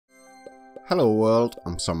Hello world,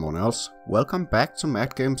 I'm someone else. Welcome back to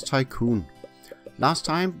Mad Games Tycoon. Last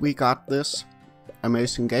time we got this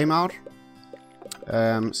amazing game out.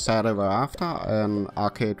 Sad ever after, an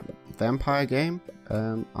arcade vampire game.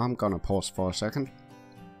 I'm gonna pause for a second.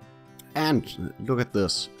 And look at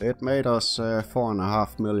this, it made us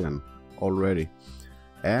 4.5 million already.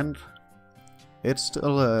 And it's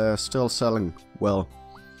still selling well.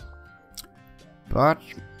 But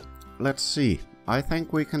let's see. I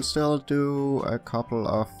think we can still do a couple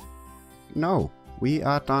of... No, we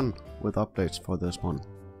are done with updates for this one.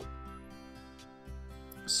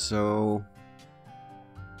 So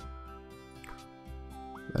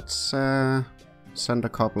let's send a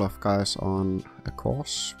couple of guys on a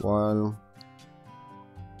course while...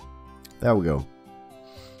 There we go.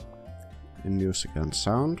 In music and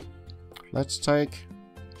sound. Let's take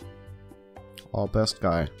our best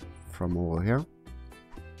guy from over here.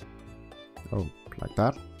 Oh, like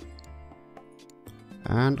that.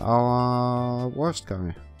 And our worst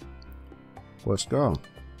guy. Worst girl.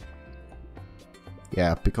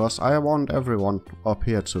 Yeah, because I want everyone up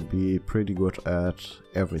here to be pretty good at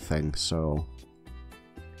everything, so...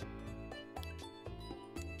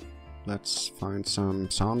 Let's find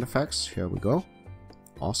some sound effects. Here we go.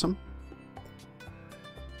 Awesome.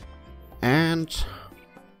 And...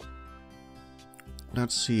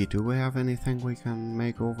 Let's see, do we have anything we can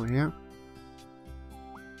make over here?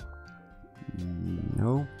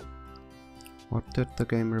 No. What did the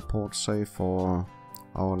game report say for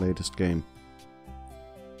our latest game?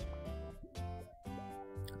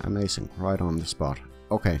 Amazing, right on the spot.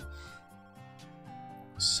 Okay.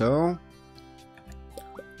 So,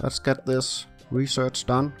 let's get this research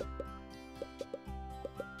done.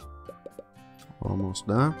 Almost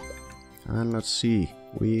there. And let's see,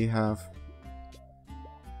 we have...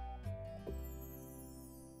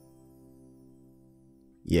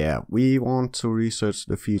 Yeah, we want to research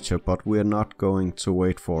the feature, but we're not going to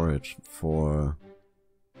wait for it for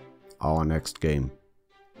our next game.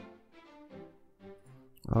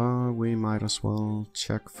 We might as well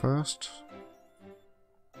check first.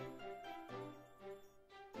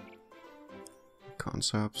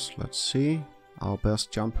 Concepts, let's see. Our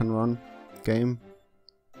best jump and run game.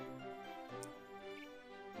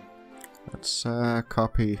 Let's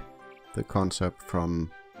copy the concept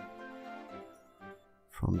from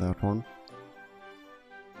that one.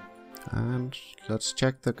 And let's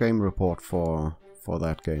check the game report for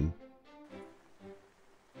that game.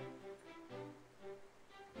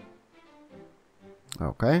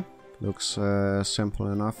 Okay, looks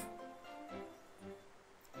simple enough.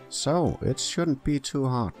 So, it shouldn't be too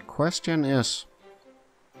hard. Question is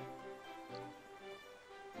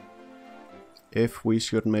if we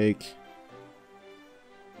should make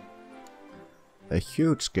a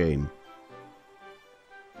huge game.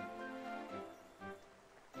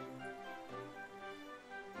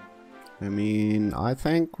 I mean, I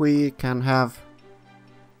think we can have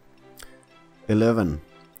 11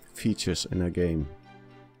 features in a game.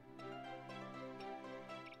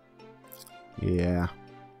 Yeah.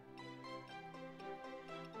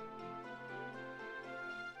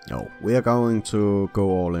 No, we are going to go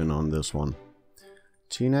all in on this one.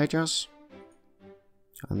 Teenagers.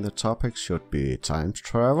 And the topic should be time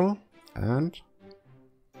travel. And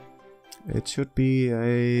it should be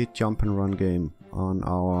a jump and run game on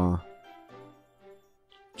our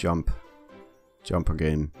jumper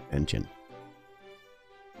game engine.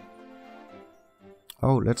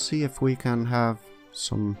 Oh, let's see if we can have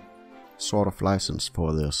some sort of license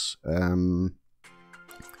for this.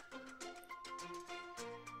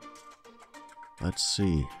 Let's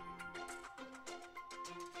see.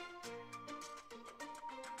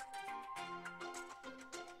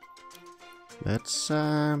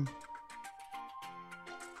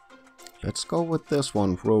 Let's go with this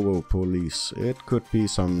one, Robo Police. It could be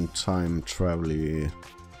some time travel-y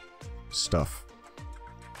stuff.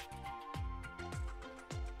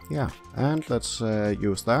 Yeah, and let's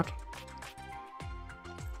use that.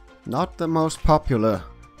 Not the most popular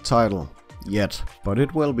title yet, but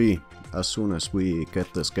it will be as soon as we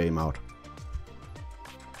get this game out.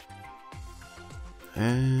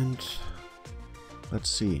 And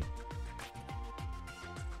let's see.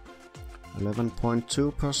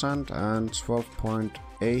 11.2% and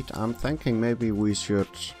 12.8%. I'm thinking maybe we should...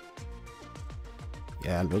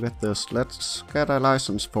 Yeah, look at this. Let's get a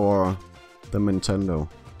license for the Nintendo.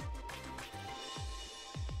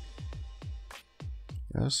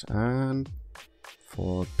 Yes, and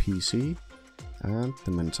for PC and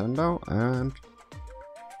the Nintendo and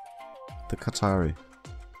the Atari.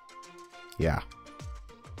 Yeah.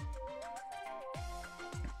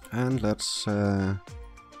 And let's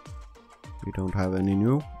We don't have any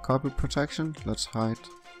new copy protection. Let's hide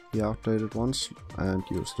the outdated ones and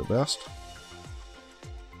use the best.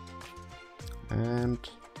 And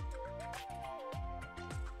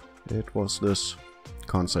it was this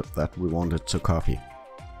concept that we wanted to copy.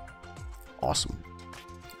 Awesome.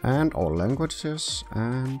 And all languages,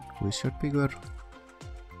 and we should be good.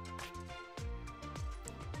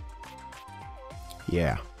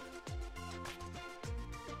 Yeah.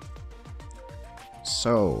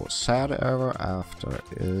 So, Sad Ever After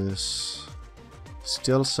is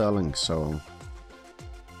still selling, so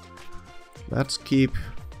let's keep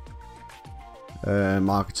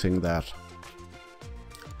marketing that.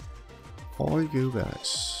 All you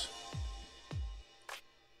guys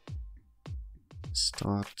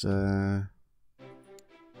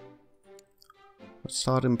let's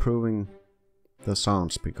start improving the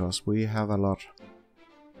sounds, because we have a lot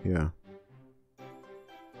here.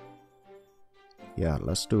 Yeah,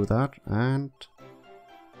 let's do that. And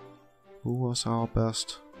who was our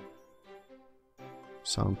best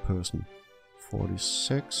sound person?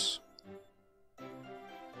 46.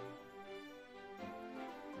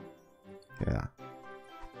 Yeah,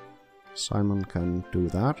 Simon can do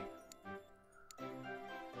that.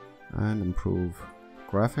 And improve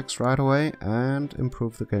graphics right away, and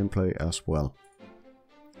improve the gameplay as well.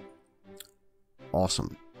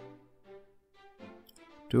 Awesome.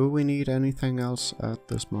 Do we need anything else at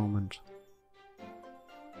this moment?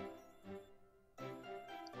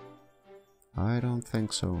 I don't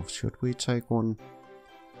think so. Should we take one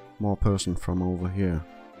more person from over here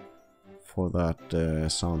for that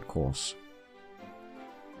sound course?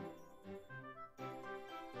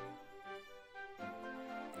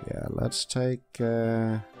 Yeah, let's take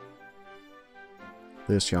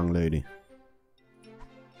this young lady.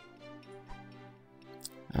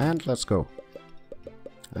 And let's go.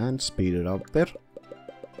 And speed it up a bit.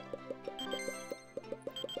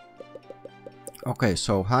 Okay,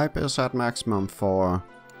 so hype is at maximum for...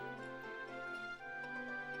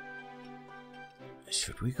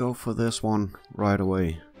 Should we go for this one right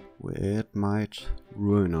away? It might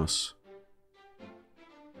ruin us.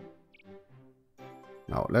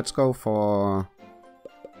 No, let's go for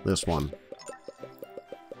this one.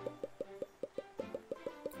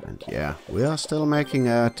 And yeah, we are still making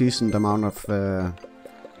a decent amount of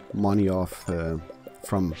money off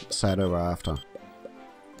from Sad Ever After.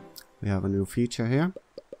 We have a new feature here.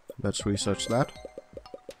 Let's research that.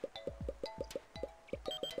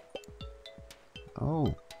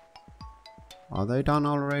 Oh, are they done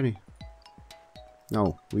already?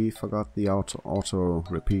 No, we forgot the auto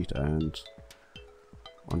repeat and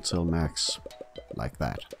until max, like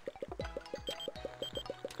that.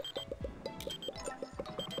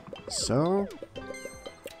 So,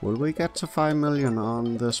 will we get to 5 million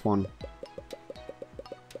on this one?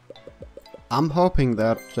 I'm hoping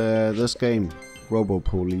that this game, Robo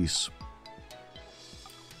Police.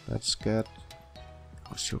 Let's get...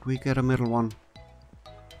 Or should we get a middle one?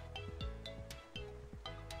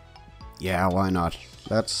 Yeah, why not?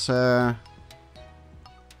 Let's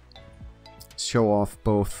show off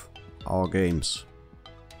both our games.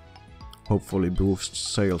 Hopefully boost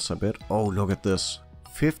sales a bit. Oh, look at this.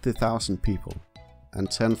 50,000 people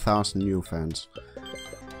and 10,000 new fans.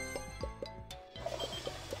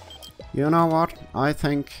 You know what? I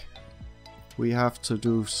think we have to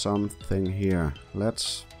do something here.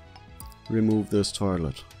 Let's remove this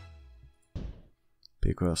toilet.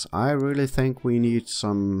 Because I really think we need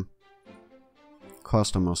some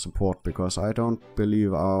customer support, because I don't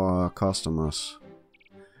believe our customers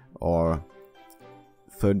or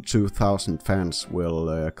 32,000 fans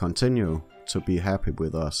will continue to be happy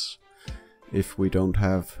with us if we don't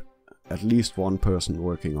have at least one person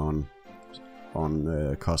working on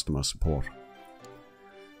customer support.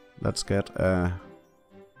 Let's get can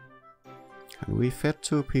we fit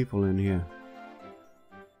 2 people in here?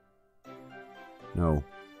 No,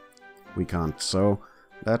 we can't. So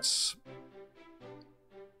let's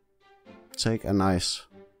take a nice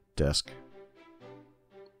desk.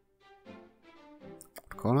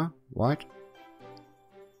 What color? White?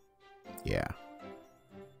 Yeah.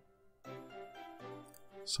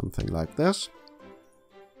 Something like this.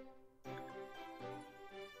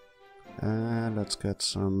 Let's get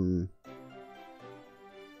some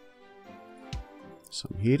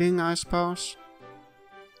heating, I suppose.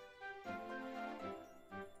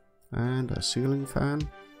 And a ceiling fan.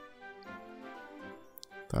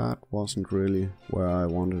 That wasn't really where I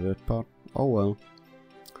wanted it, but oh well.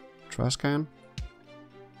 Trash can.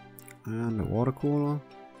 And a water cooler.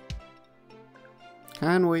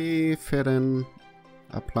 Can we fit in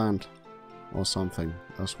a plant or something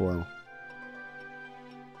as well?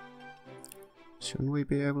 Shouldn't we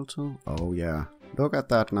be able to? Oh yeah, look at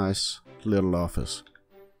that nice little office.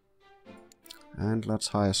 And let's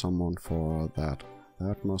hire someone for that.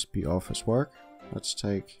 That must be office work. Let's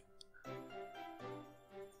take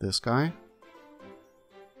this guy.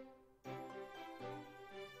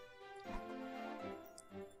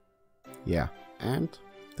 Yeah, and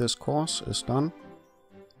this course is done.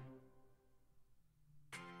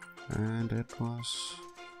 And it was...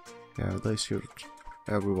 yeah, they should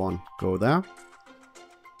everyone go there.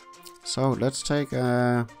 So let's take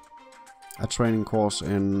a training course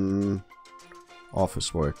in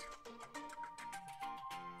office work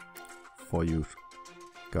for you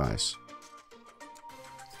guys.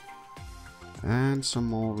 And some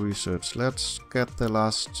more research. Let's get the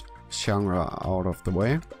last genre out of the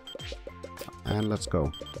way. And let's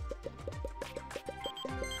go.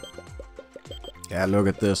 Yeah, look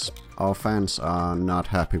at this. Our fans are not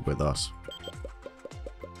happy with us.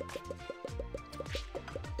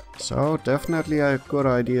 So definitely a good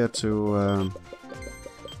idea to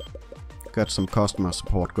get some customer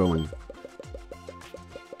support going.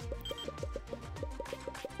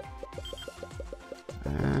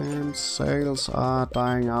 And sales are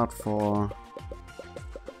dying out for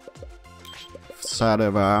Sad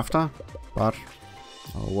Ever After, but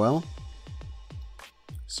oh well.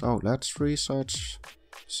 So let's research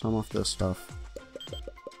some of this stuff.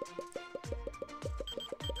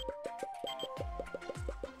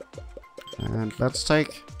 And let's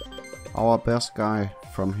take our best guy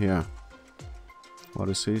from here. What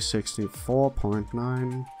is he?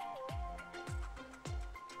 64.9.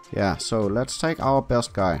 Yeah, so let's take our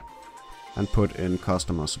best guy and put in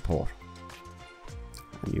customer support.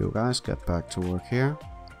 And you guys get back to work here.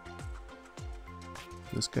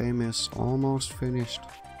 This game is almost finished.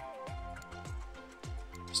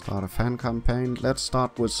 Start a fan campaign. Let's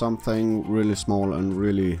start with something really small and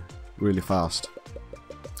really fast.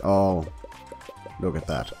 Oh, look at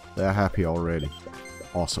that. They're happy already.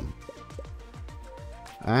 Awesome.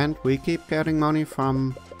 And we keep getting money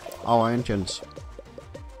from our engines.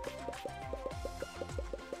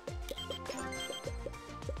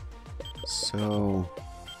 So,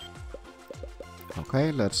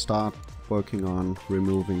 okay, let's start working on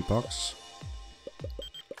removing bugs.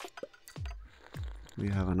 We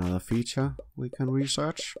have another feature we can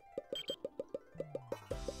research.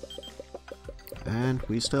 And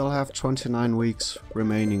we still have 29 weeks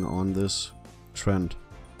remaining on this trend.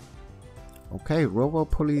 Okay, Robo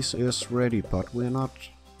Police is ready, but we're not...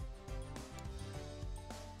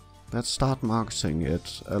 Let's start marketing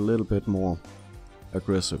it a little bit more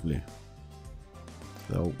aggressively.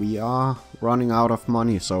 So we are running out of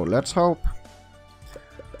money, so let's hope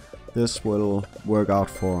this will work out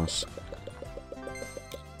for us.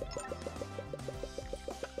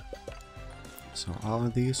 So how are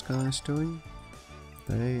these guys doing?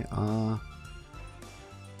 They are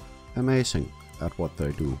amazing at what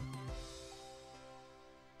they do.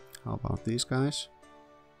 How about these guys?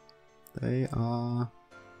 They are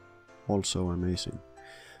also amazing.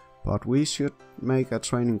 But we should make a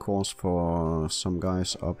training course for some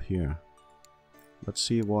guys up here. Let's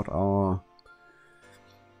see what our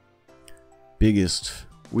biggest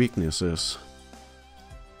weakness is.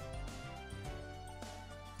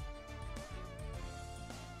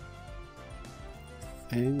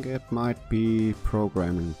 I think it might be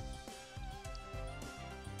programming.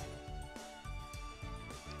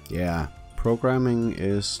 Yeah, programming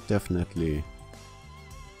is definitely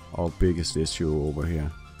our biggest issue over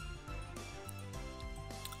here.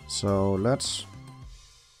 So let's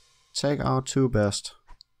take our two best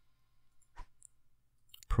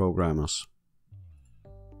programmers.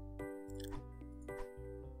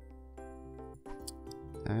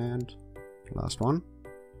 And last one,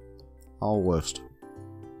 our worst.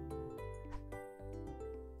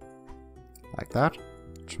 Like that.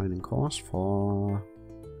 Training course for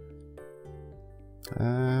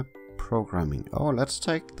programming. Oh, let's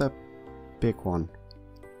take the big one.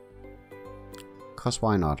 'Cause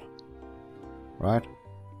why not? Right?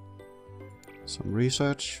 Some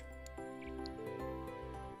research.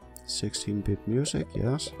 16-bit music,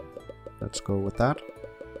 yes. Let's go with that.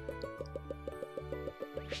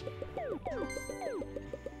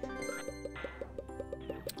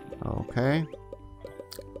 Okay.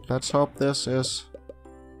 Let's hope this is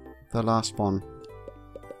the last one.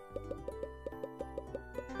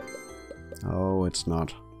 Oh, it's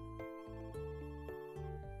not.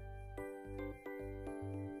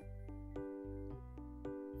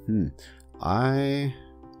 I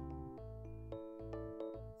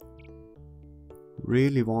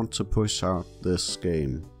really want to push out this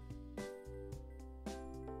game.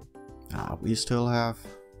 We still have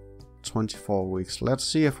 24 weeks. Let's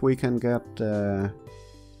see if we can get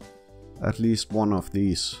at least one of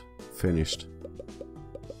these finished.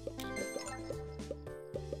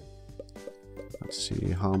 Let's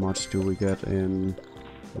see, how much do we get in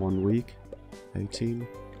 1 week? 18.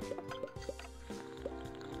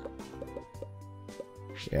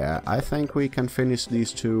 Yeah, I think we can finish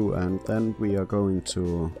these two, and then we are going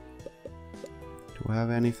to... Do we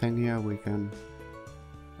have anything here we can...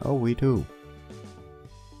 Oh, we do.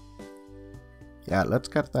 Yeah, let's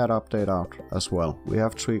get that update out as well. We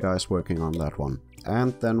have 3 guys working on that one.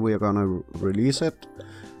 And then we are gonna release it.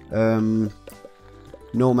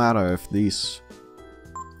 No matter if these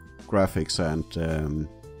graphics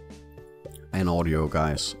and audio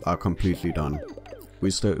guys are completely done.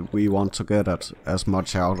 We want to get as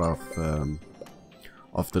much out of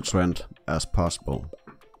the trend as possible.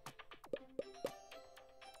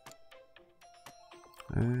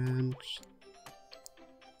 And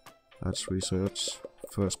let's research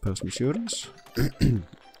first-person shooters.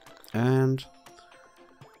 And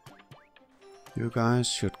you guys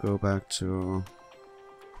should go back to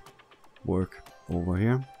work over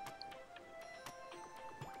here.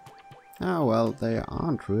 Oh well, they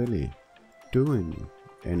aren't really doing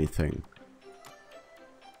anything,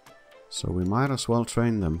 so we might as well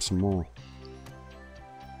train them some more.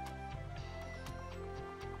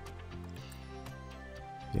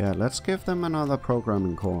 Yeah, let's give them another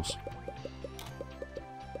programming course.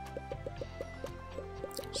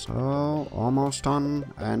 So, almost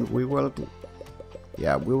done, and we will...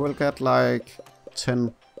 Yeah, we will get like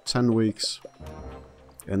 10 weeks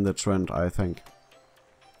in the trend, I think.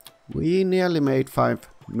 We nearly made 5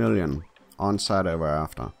 million on Sad Ever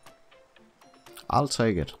After. I'll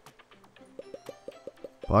take it.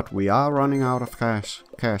 But we are running out of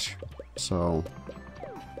cash, so...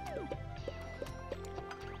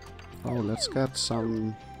 Oh, let's get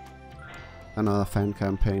another fan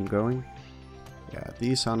campaign going. Yeah,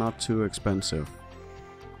 these are not too expensive.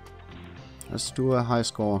 Let's do a high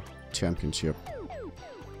score championship.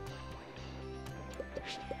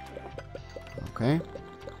 Okay.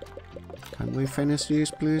 Can we finish these,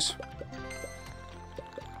 please?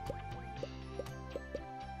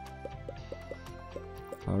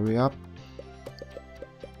 Hurry up.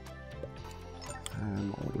 And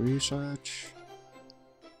more research.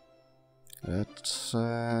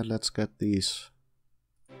 Let's get these.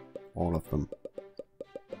 All of them.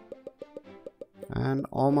 And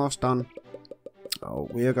almost done. Oh,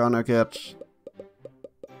 we're gonna get...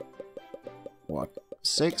 What?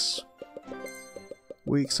 6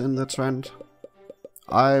 weeks in the trend.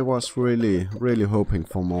 I was really hoping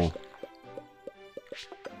for more.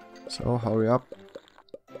 So hurry up.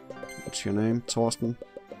 What's your name? Torsten?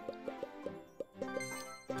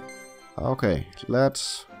 Okay,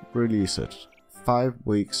 let's release it. 5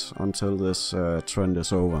 weeks until this trend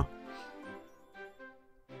is over.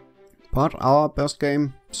 But our best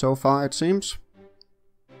game so far, it seems.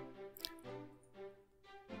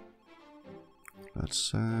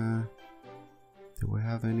 Let's do we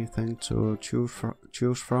have anything to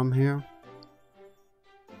choose from here?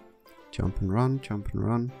 Jump and run, jump and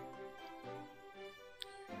run.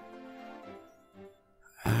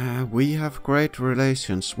 We have great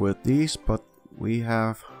relations with these, but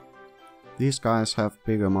these guys have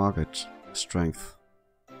bigger market strength.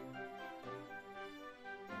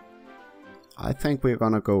 I think we're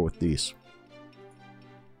gonna go with these.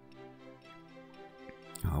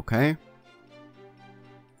 Okay.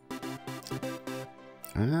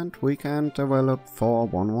 And we can develop for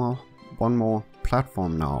one more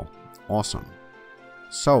platform now. Awesome.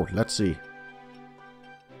 So let's see.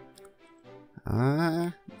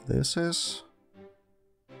 This is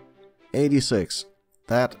 86.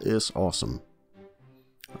 That is awesome.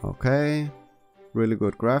 Okay. Really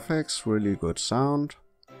good graphics, really good sound,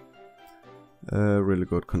 really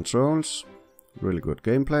good controls, really good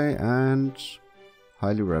gameplay, and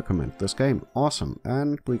highly recommend this game. Awesome.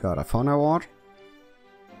 And we got a fun award.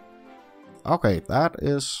 Okay, that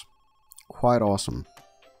is quite awesome.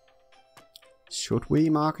 Should we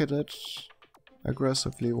market it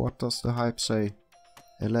aggressively? What does the hype say?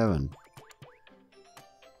 11.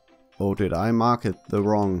 Oh, did I market the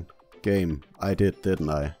wrong game? I did, didn't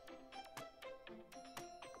I?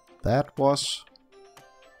 That was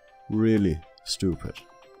really stupid.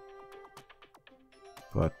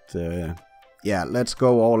 But yeah, let's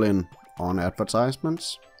go all in on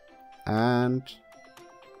advertisements and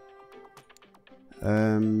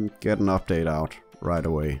get an update out right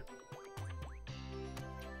away.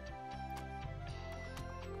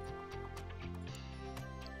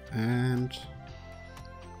 And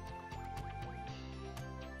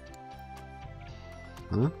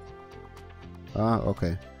huh? Ah,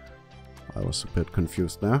 okay. I was a bit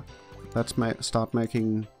confused there. Let's start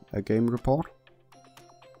making a game report.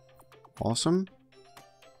 Awesome.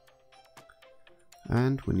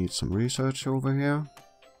 And we need some research over here.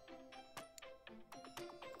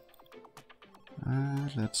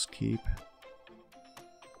 Let's keep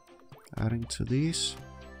adding to these.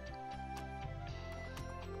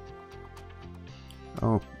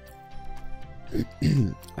 Oh.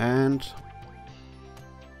 And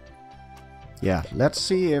yeah, let's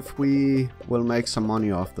see if we will make some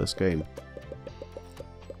money off this game.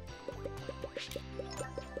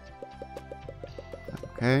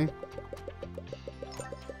 Okay.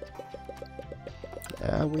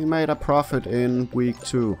 We made a profit in week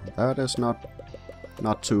 2. That is not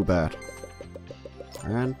too bad.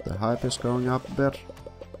 And the hype is going up a bit.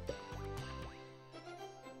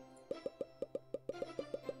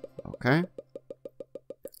 Okay.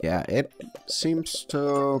 Yeah, it seems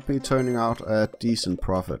to be turning out a decent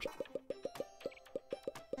profit.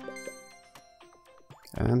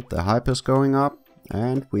 And the hype is going up,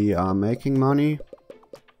 and we are making money.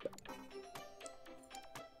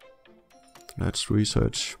 Let's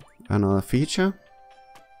research another feature.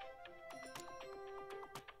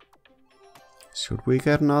 Should we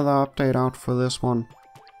get another update out for this one?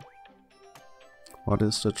 What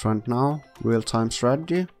is the trend now? Real-time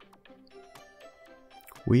strategy?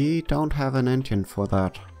 We don't have an engine for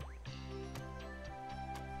that.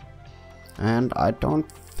 And I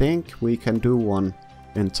don't think we can do one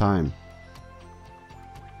in time.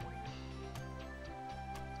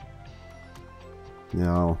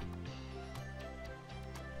 No.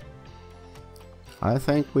 I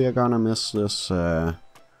think we are gonna miss this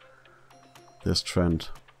this trend.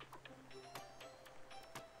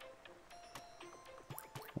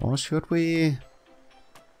 Or should we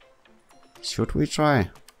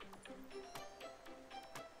try?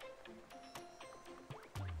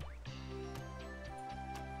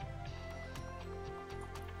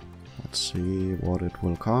 Let's see what it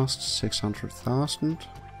will cost. 600,000.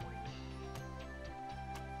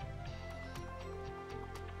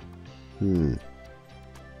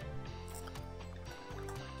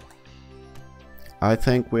 I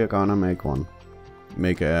think we're gonna make one.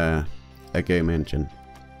 Make a game engine.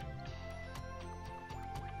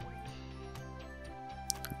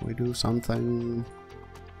 We do something.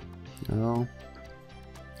 No.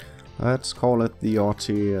 Let's call it the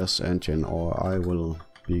RTS engine, or I will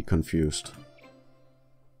be confused.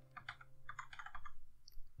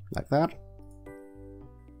 Like that.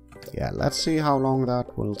 Yeah, let's see how long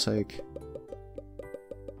that will take.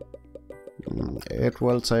 It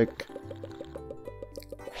will take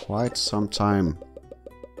quite some time.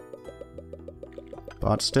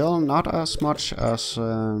 But still not as much as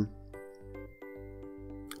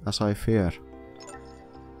I feared.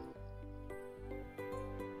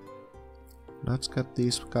 Let's get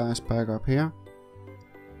these guys back up here.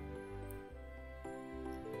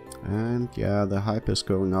 And yeah, the hype is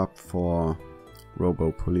going up for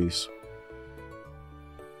Robo Police.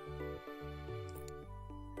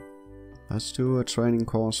 Let's do a training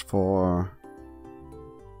course for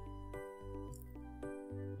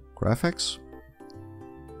graphics.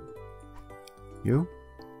 You.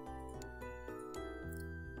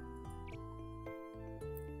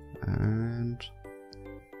 And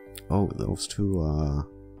oh, those two are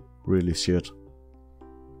really shit.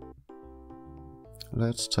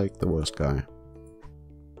 Let's take the worst guy.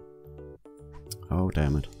 Oh,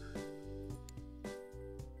 damn it.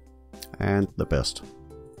 And the best.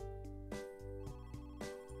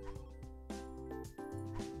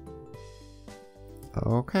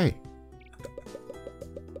 Okay.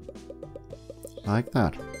 Like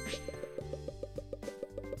that.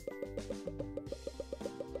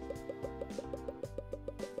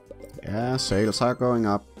 Yeah, sales are going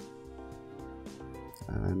up.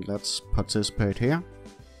 And let's participate here.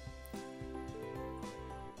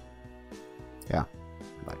 Yeah,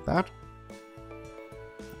 like that.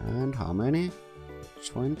 And how many?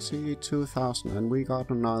 22,000, and we got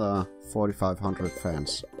another 4,500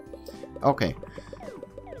 fans. Okay.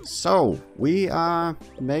 So, we are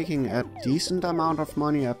making a decent amount of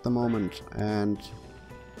money at the moment, and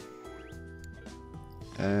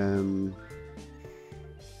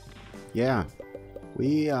yeah,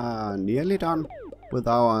 we are nearly done with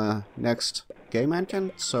our next game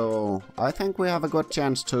engine, so I think we have a good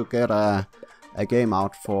chance to get a game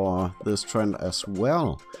out for this trend as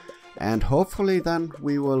well. And hopefully then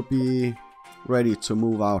we will be ready to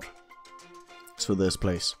move out to this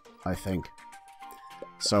place, I think.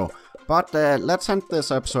 So, but let's end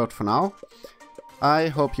this episode for now. I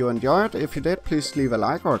hope you enjoyed. If you did, please leave a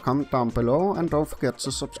like or a comment down below, and don't forget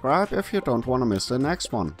to subscribe if you don't want to miss the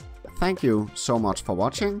next one. Thank you so much for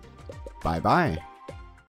watching. Bye bye.